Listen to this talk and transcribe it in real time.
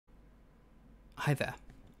Hi there,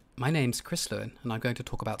 my name's Chris Lewin and I'm going to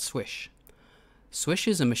talk about Swish. Swish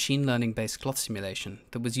is a machine learning based cloth simulation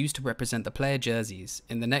that was used to represent the player jerseys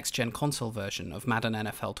in the next-gen console version of Madden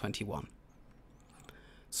NFL 21.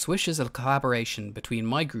 Swish is a collaboration between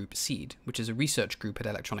my group, Seed, which is a research group at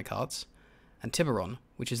Electronic Arts, and Tiburon,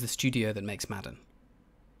 which is the studio that makes Madden.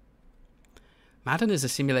 Madden is a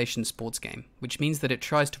simulation sports game, which means that it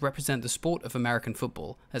tries to represent the sport of American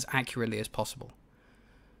football as accurately as possible.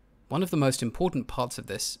 One of the most important parts of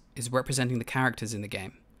this is representing the characters in the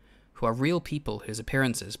game, who are real people whose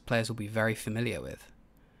appearances players will be very familiar with.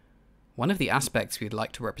 One of the aspects we'd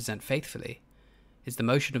like to represent faithfully is the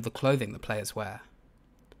motion of the clothing the players wear.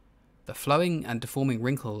 The flowing and deforming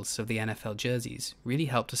wrinkles of the NFL jerseys really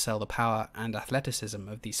help to sell the power and athleticism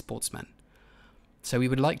of these sportsmen, so we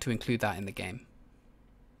would like to include that in the game.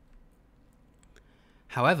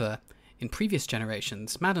 However, in previous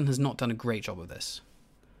generations, Madden has not done a great job of this.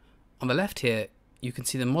 On the left here, you can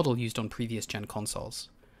see the model used on previous gen consoles.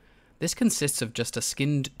 This consists of just a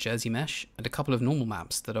skinned jersey mesh and a couple of normal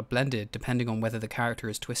maps that are blended depending on whether the character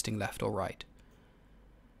is twisting left or right.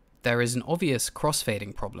 There is an obvious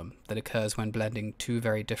crossfading problem that occurs when blending two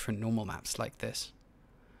very different normal maps like this.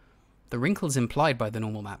 The wrinkles implied by the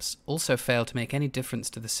normal maps also fail to make any difference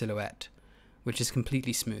to the silhouette, which is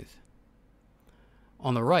completely smooth.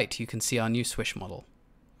 On the right, you can see our new Swish model.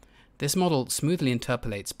 This model smoothly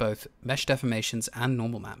interpolates both mesh deformations and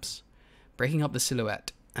normal maps, breaking up the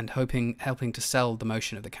silhouette and helping to sell the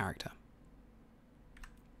motion of the character.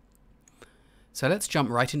 So let's jump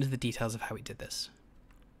right into the details of how we did this.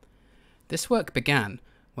 This work began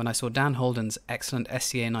when I saw Dan Holden's excellent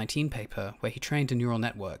SCA19 paper where he trained a neural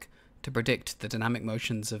network to predict the dynamic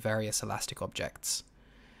motions of various elastic objects.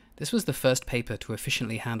 This was the first paper to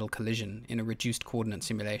efficiently handle collision in a reduced coordinate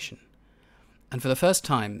simulation. And for the first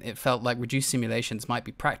time, it felt like reduced simulations might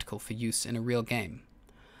be practical for use in a real game.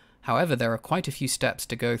 However, there are quite a few steps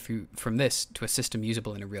to go through from this to a system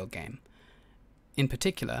usable in a real game. In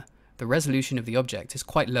particular, the resolution of the object is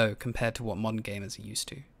quite low compared to what modern gamers are used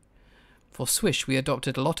to. For Swish, we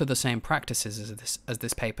adopted a lot of the same practices as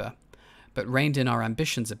this paper, but reined in our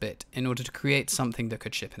ambitions a bit in order to create something that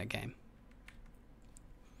could ship in a game.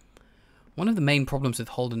 One of the main problems with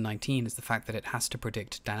Holden 19 is the fact that it has to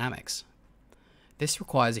predict dynamics. This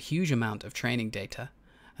requires a huge amount of training data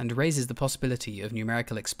and raises the possibility of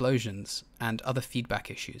numerical explosions and other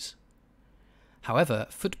feedback issues. However,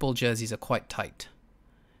 football jerseys are quite tight.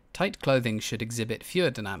 Tight clothing should exhibit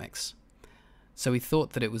fewer dynamics, so we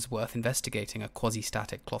thought that it was worth investigating a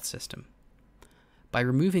quasi-static cloth system. By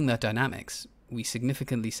removing the dynamics, we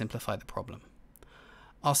significantly simplify the problem.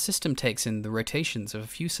 Our system takes in the rotations of a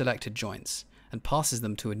few selected joints and passes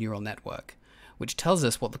them to a neural network, which tells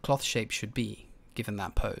us what the cloth shape should be, given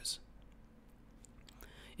that pose.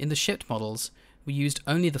 In the shipped models, we used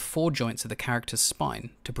only the 4 joints of the character's spine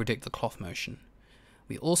to predict the cloth motion.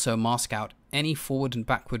 We also mask out any forward and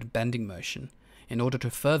backward bending motion in order to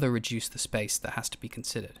further reduce the space that has to be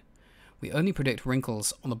considered. We only predict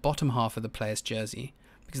wrinkles on the bottom half of the player's jersey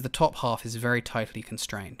because the top half is very tightly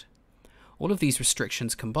constrained. All of these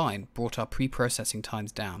restrictions combined brought our pre-processing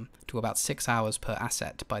times down to about 6 hours per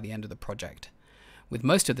asset by the end of the project, with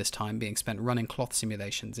most of this time being spent running cloth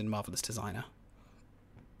simulations in Marvelous Designer.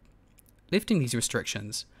 Lifting these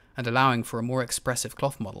restrictions and allowing for a more expressive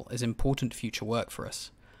cloth model is important future work for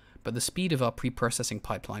us, but the speed of our pre-processing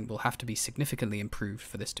pipeline will have to be significantly improved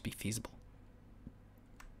for this to be feasible.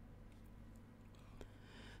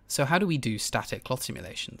 So how do we do static cloth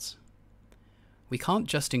simulations? We can't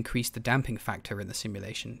just increase the damping factor in the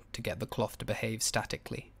simulation to get the cloth to behave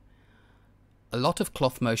statically. A lot of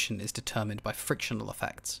cloth motion is determined by frictional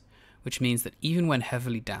effects, which means that even when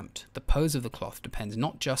heavily damped, the pose of the cloth depends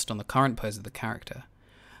not just on the current pose of the character,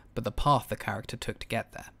 but the path the character took to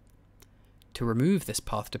get there. To remove this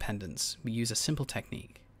path dependence, we use a simple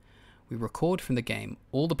technique. We record from the game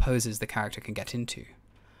all the poses the character can get into,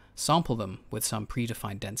 sample them with some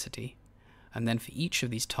predefined density, and then for each of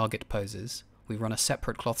these target poses, we run a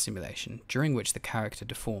separate cloth simulation during which the character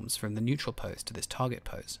deforms from the neutral pose to this target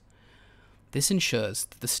pose. This ensures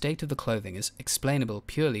that the state of the clothing is explainable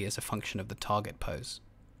purely as a function of the target pose.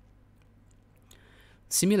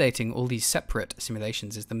 Simulating all these separate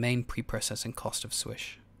simulations is the main pre-processing cost of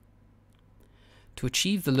Swish. To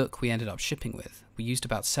achieve the look we ended up shipping with, we used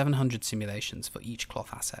about 700 simulations for each cloth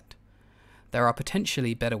asset. There are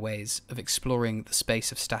potentially better ways of exploring the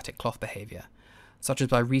space of static cloth behavior, such as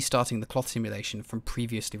by restarting the cloth simulation from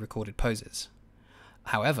previously recorded poses.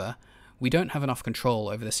 However, we don't have enough control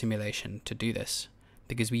over the simulation to do this,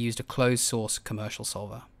 because we used a closed source commercial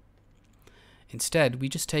solver. Instead, we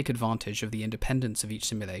just take advantage of the independence of each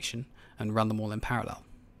simulation and run them all in parallel.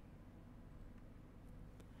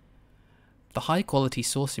 The high-quality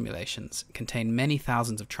source simulations contain many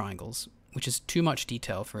thousands of triangles, which is too much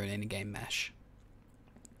detail for an in-game mesh.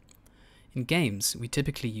 In games, we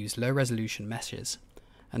typically use low-resolution meshes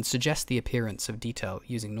and suggest the appearance of detail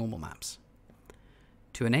using normal maps.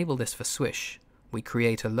 To enable this for Swish, we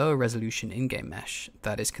create a lower resolution in-game mesh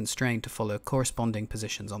that is constrained to follow corresponding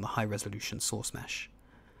positions on the high-resolution source mesh.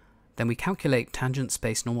 Then we calculate tangent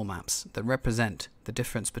space normal maps that represent the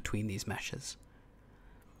difference between these meshes.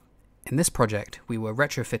 In this project, we were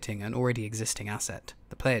retrofitting an already existing asset,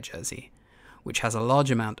 the player jersey, which has a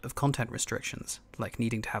large amount of content restrictions, like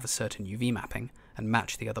needing to have a certain UV mapping and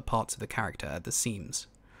match the other parts of the character at the seams.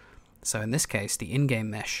 So in this case, the in-game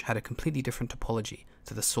mesh had a completely different topology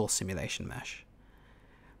to the source simulation mesh.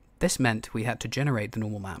 This meant we had to generate the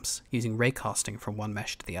normal maps using raycasting from one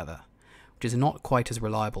mesh to the other, which is not quite as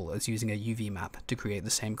reliable as using a UV map to create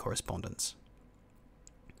the same correspondence.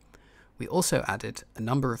 We also added a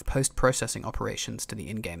number of post-processing operations to the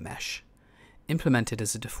in-game mesh, implemented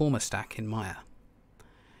as a deformer stack in Maya.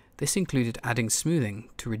 This included adding smoothing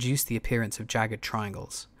to reduce the appearance of jagged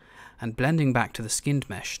triangles, and blending back to the skinned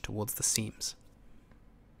mesh towards the seams.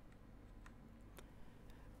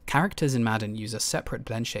 Characters in Madden use a separate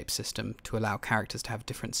blend shape system to allow characters to have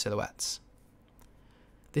different silhouettes.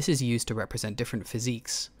 This is used to represent different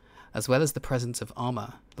physiques, as well as the presence of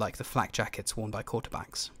armor, like the flak jackets worn by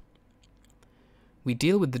quarterbacks. We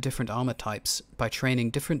deal with the different armor types by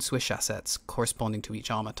training different Swish assets corresponding to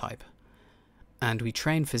each armor type. And we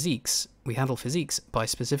handle physiques by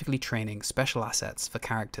specifically training special assets for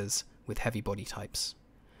characters with heavy body types.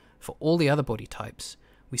 For all the other body types,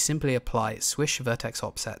 we simply apply Swish vertex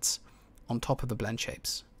offsets on top of the blend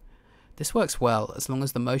shapes. This works well as long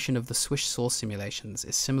as the motion of the Swish source simulations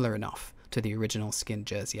is similar enough to the original skin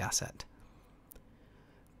jersey asset.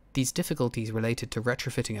 These difficulties related to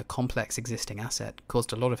retrofitting a complex existing asset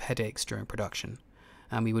caused a lot of headaches during production,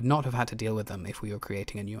 and we would not have had to deal with them if we were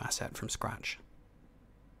creating a new asset from scratch.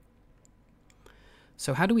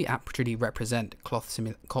 So how do we actually represent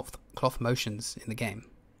cloth motions in the game?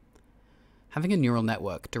 Having a neural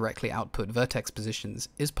network directly output vertex positions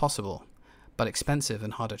is possible, but expensive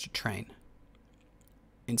and harder to train.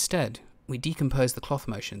 Instead, we decompose the cloth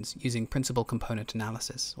motions using principal component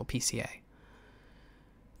analysis, or PCA.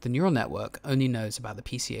 The neural network only knows about the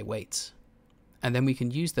PCA weights, and then we can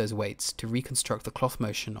use those weights to reconstruct the cloth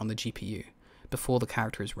motion on the GPU before the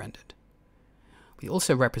character is rendered. We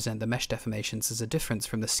also represent the mesh deformations as a difference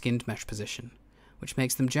from the skinned mesh position, which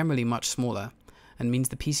makes them generally much smaller and means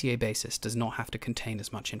the PCA basis does not have to contain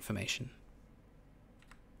as much information.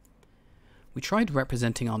 We tried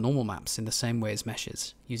representing our normal maps in the same way as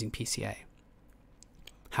meshes, using PCA.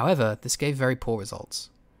 However, this gave very poor results.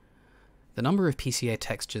 The number of PCA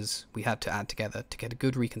textures we had to add together to get a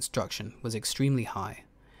good reconstruction was extremely high,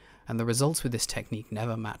 and the results with this technique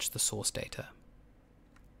never matched the source data.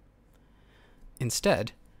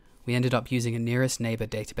 Instead, we ended up using a nearest neighbor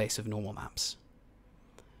database of normal maps.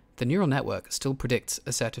 The neural network still predicts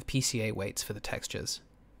a set of PCA weights for the textures,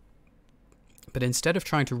 but instead of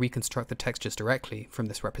trying to reconstruct the textures directly from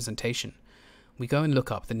this representation, we go and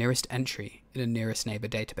look up the nearest entry in a nearest neighbor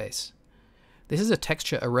database. This is a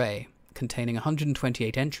texture array containing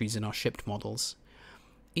 128 entries in our shipped models,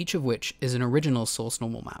 each of which is an original source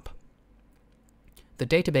normal map. The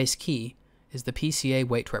database key is the PCA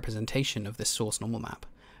weight representation of this source normal map,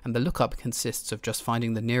 and the lookup consists of just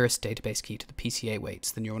finding the nearest database key to the PCA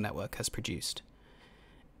weights the neural network has produced.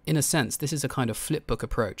 In a sense, this is a kind of flipbook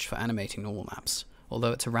approach for animating normal maps,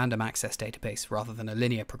 although it's a random access database rather than a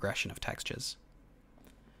linear progression of textures.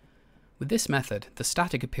 With this method, the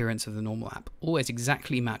static appearance of the normal map always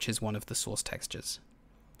exactly matches one of the source textures.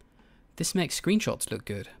 This makes screenshots look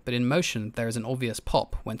good, but in motion there is an obvious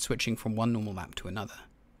pop when switching from one normal map to another.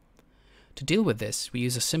 To deal with this, we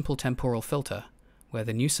use a simple temporal filter, where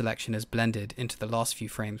the new selection is blended into the last few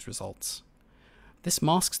frames results. This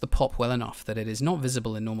masks the pop well enough that it is not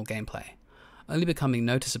visible in normal gameplay, only becoming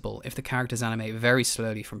noticeable if the characters animate very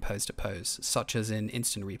slowly from pose to pose, such as in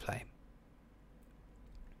instant replay.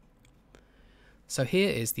 So here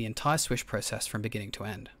is the entire Swish process from beginning to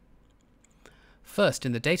end. First,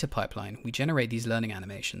 in the data pipeline, we generate these learning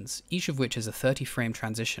animations, each of which is a 30-frame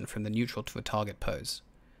transition from the neutral to a target pose.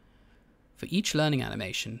 For each learning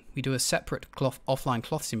animation, we do a separate offline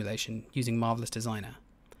cloth simulation using Marvelous Designer,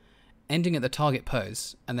 ending at the target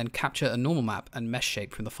pose, and then capture a normal map and mesh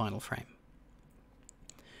shape from the final frame.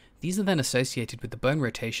 These are then associated with the bone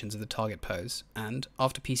rotations of the target pose, and,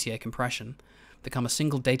 after PCA compression, become a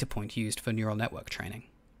single data point used for neural network training.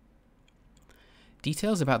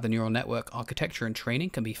 Details about the neural network architecture and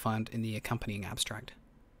training can be found in the accompanying abstract.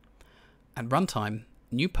 At runtime,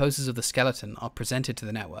 new poses of the skeleton are presented to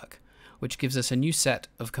the network, which gives us a new set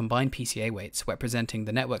of combined PCA weights representing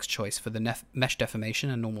the network's choice for the mesh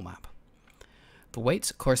deformation and normal map. The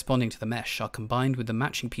weights corresponding to the mesh are combined with the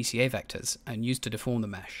matching PCA vectors and used to deform the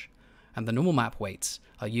mesh, and the normal map weights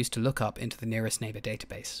are used to look up into the nearest neighbor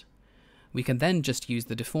database. We can then just use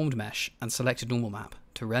the deformed mesh and selected normal map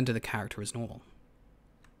to render the character as normal.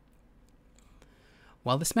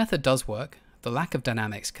 While this method does work, the lack of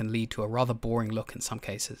dynamics can lead to a rather boring look in some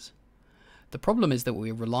cases. The problem is that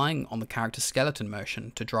we're relying on the character's skeleton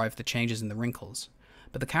motion to drive the changes in the wrinkles,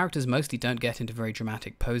 but the characters mostly don't get into very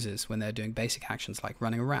dramatic poses when they're doing basic actions like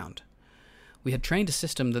running around. We had trained a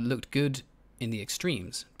system that looked good in the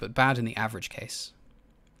extremes, but bad in the average case.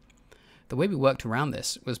 The way we worked around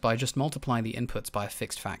this was by just multiplying the inputs by a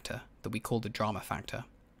fixed factor that we called the drama factor.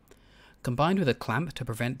 Combined with a clamp to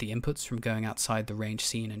prevent the inputs from going outside the range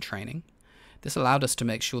seen in training, this allowed us to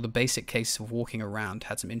make sure the basic case of walking around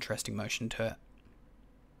had some interesting motion to it.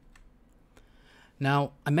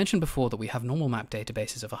 Now, I mentioned before that we have normal map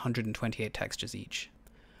databases of 128 textures each.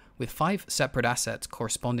 With 5 separate assets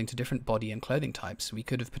corresponding to different body and clothing types, we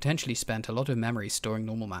could have potentially spent a lot of memory storing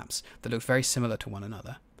normal maps that looked very similar to one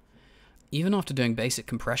another. Even after doing basic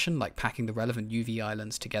compression, like packing the relevant UV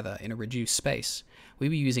islands together in a reduced space, we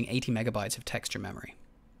were using 80 megabytes of texture memory.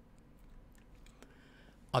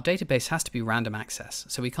 Our database has to be random access,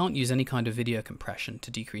 so we can't use any kind of video compression to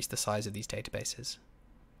decrease the size of these databases.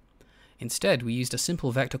 Instead, we used a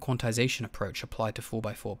simple vector quantization approach applied to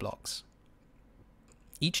 4x4 blocks.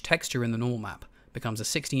 Each texture in the normal map becomes a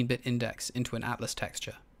 16-bit index into an atlas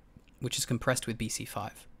texture, which is compressed with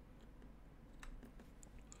BC5.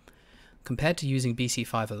 Compared to using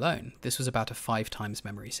BC5 alone, this was about a 5 times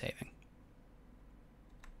memory saving.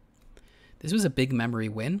 This was a big memory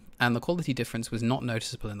win, and the quality difference was not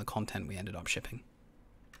noticeable in the content we ended up shipping.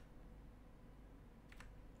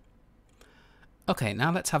 Okay,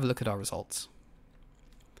 now let's have a look at our results.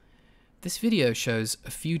 This video shows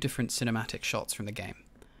a few different cinematic shots from the game.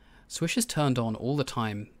 Swish is turned on all the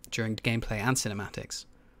time during gameplay and cinematics,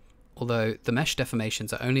 although the mesh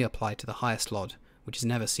deformations are only applied to the highest LOD, which is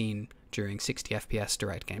never seen during 60 FPS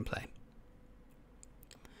direct gameplay.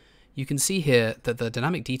 You can see here that the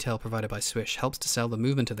dynamic detail provided by Swish helps to sell the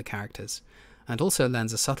movement of the characters, and also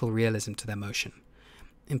lends a subtle realism to their motion.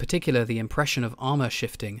 In particular, the impression of armor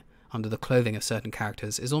shifting under the clothing of certain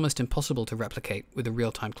characters is almost impossible to replicate with a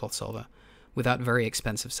real-time cloth solver, without very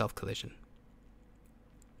expensive self-collision.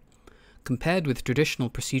 Compared with traditional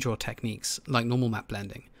procedural techniques like normal map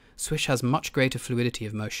blending, Swish has much greater fluidity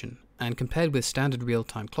of motion, and compared with standard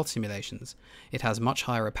real-time cloth simulations, it has much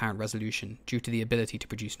higher apparent resolution due to the ability to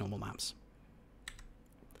produce normal maps.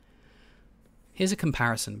 Here's a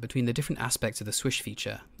comparison between the different aspects of the Swish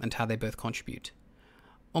feature and how they both contribute.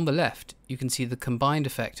 On the left, you can see the combined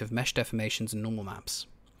effect of mesh deformations and normal maps.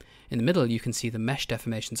 In the middle, you can see the mesh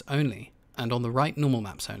deformations only, and on the right, normal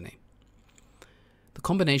maps only. The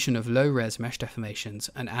combination of low-res mesh deformations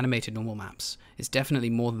and animated normal maps is definitely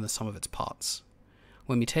more than the sum of its parts.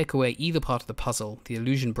 When we take away either part of the puzzle, the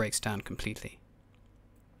illusion breaks down completely.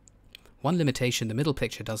 One limitation the middle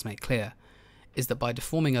picture does make clear is that by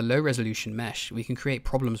deforming a low-resolution mesh, we can create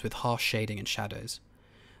problems with harsh shading and shadows.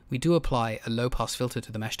 We do apply a low-pass filter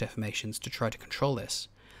to the mesh deformations to try to control this,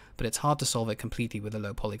 but it's hard to solve it completely with a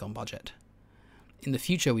low polygon budget. In the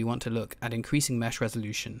future, we want to look at increasing mesh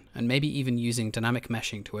resolution and maybe even using dynamic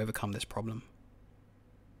meshing to overcome this problem.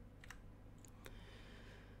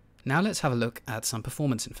 Now let's have a look at some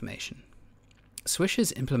performance information. Swish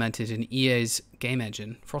is implemented in EA's game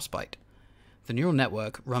engine, Frostbite. The neural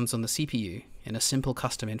network runs on the CPU in a simple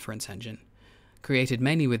custom inference engine, created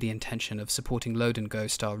mainly with the intention of supporting load and go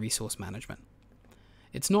style resource management.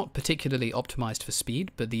 It's not particularly optimized for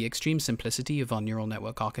speed, but the extreme simplicity of our neural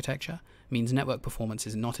network architecture means network performance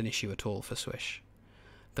is not an issue at all for Swish.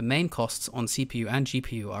 The main costs on CPU and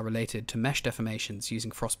GPU are related to mesh deformations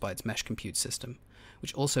using Frostbite's mesh compute system,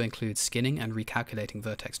 which also includes skinning and recalculating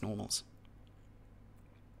vertex normals.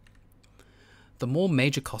 The more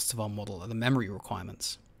major costs of our model are the memory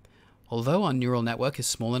requirements. Although our neural network is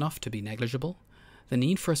small enough to be negligible, the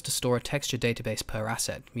need for us to store a texture database per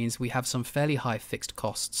asset means we have some fairly high fixed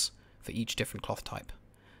costs for each different cloth type.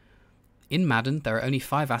 In Madden, there are only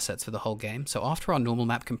 5 assets for the whole game, so after our normal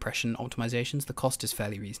map compression optimizations, the cost is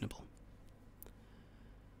fairly reasonable.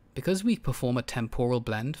 Because we perform a temporal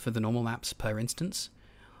blend for the normal maps per instance,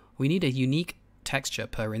 we need a unique texture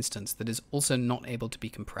per instance that is also not able to be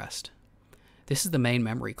compressed. This is the main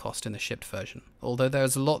memory cost in the shipped version, although there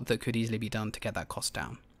is a lot that could easily be done to get that cost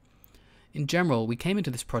down. In general, we came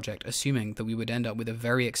into this project assuming that we would end up with a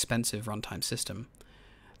very expensive runtime system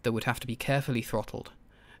that would have to be carefully throttled,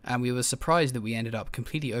 and we were surprised that we ended up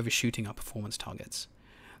completely overshooting our performance targets.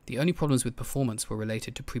 The only problems with performance were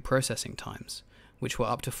related to pre-processing times, which were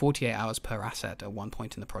up to 48 hours per asset at one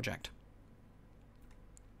point in the project.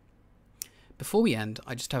 Before we end,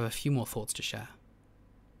 I just have a few more thoughts to share.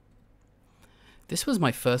 This was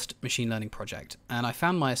my first machine learning project, and I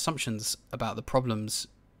found my assumptions about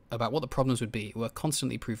what the problems would be were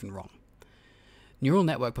constantly proven wrong. Neural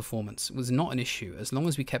network performance was not an issue as long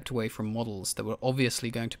as we kept away from models that were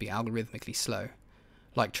obviously going to be algorithmically slow,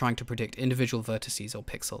 like trying to predict individual vertices or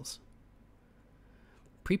pixels.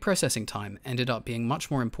 Pre-processing time ended up being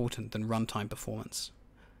much more important than runtime performance,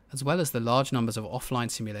 as well as the large numbers of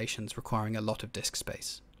offline simulations requiring a lot of disk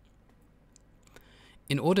space.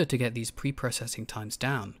 In order to get these pre-processing times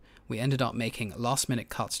down, we ended up making last-minute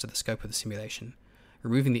cuts to the scope of the simulation,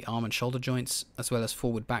 removing the arm and shoulder joints, as well as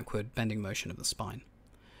forward-backward bending motion of the spine.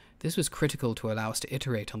 This was critical to allow us to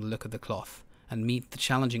iterate on the look of the cloth and meet the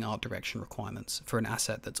challenging art direction requirements for an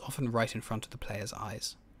asset that's often right in front of the player's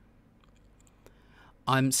eyes.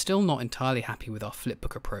 I'm still not entirely happy with our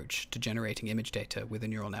flipbook approach to generating image data with a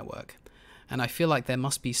neural network, and I feel like there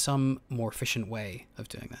must be some more efficient way of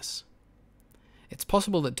doing this. It's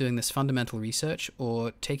possible that doing this fundamental research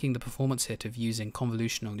or taking the performance hit of using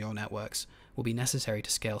convolutional neural networks will be necessary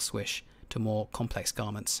to scale Swish to more complex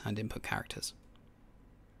garments and input characters.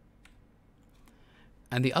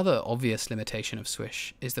 And the other obvious limitation of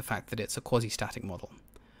Swish is the fact that it's a quasi-static model,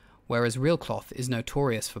 whereas real cloth is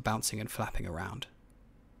notorious for bouncing and flapping around.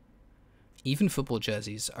 Even football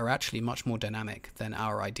jerseys are actually much more dynamic than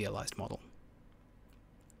our idealized model.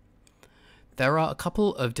 There are a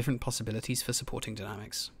couple of different possibilities for supporting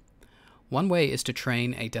dynamics. One way is to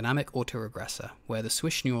train a dynamic autoregressor, where the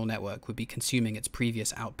Swish neural network would be consuming its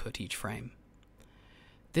previous output each frame.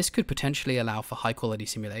 This could potentially allow for high-quality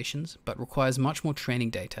simulations, but requires much more training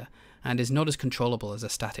data and is not as controllable as a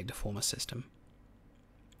static deformer system.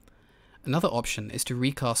 Another option is to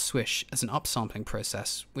recast Swish as an upsampling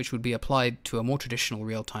process, which would be applied to a more traditional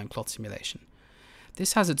real-time cloth simulation.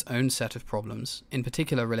 This has its own set of problems, in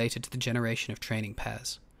particular related to the generation of training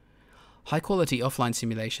pairs. High-quality offline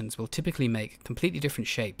simulations will typically make completely different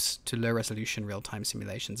shapes to low-resolution real-time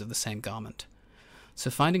simulations of the same garment, so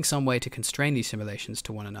finding some way to constrain these simulations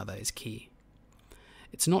to one another is key.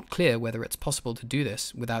 It's not clear whether it's possible to do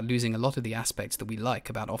this without losing a lot of the aspects that we like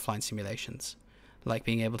about offline simulations, like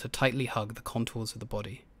being able to tightly hug the contours of the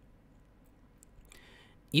body.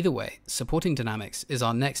 Either way, supporting dynamics is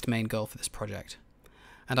our next main goal for this project,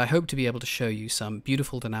 and I hope to be able to show you some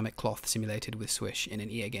beautiful dynamic cloth simulated with Swish in an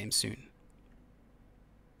EA game soon.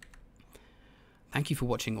 Thank you for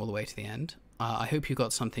watching all the way to the end. I hope you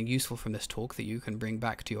got something useful from this talk that you can bring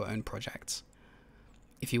back to your own projects.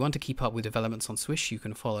 If you want to keep up with developments on Swish, you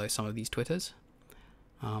can follow some of these Twitters.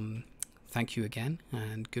 Thank you again,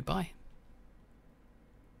 and goodbye.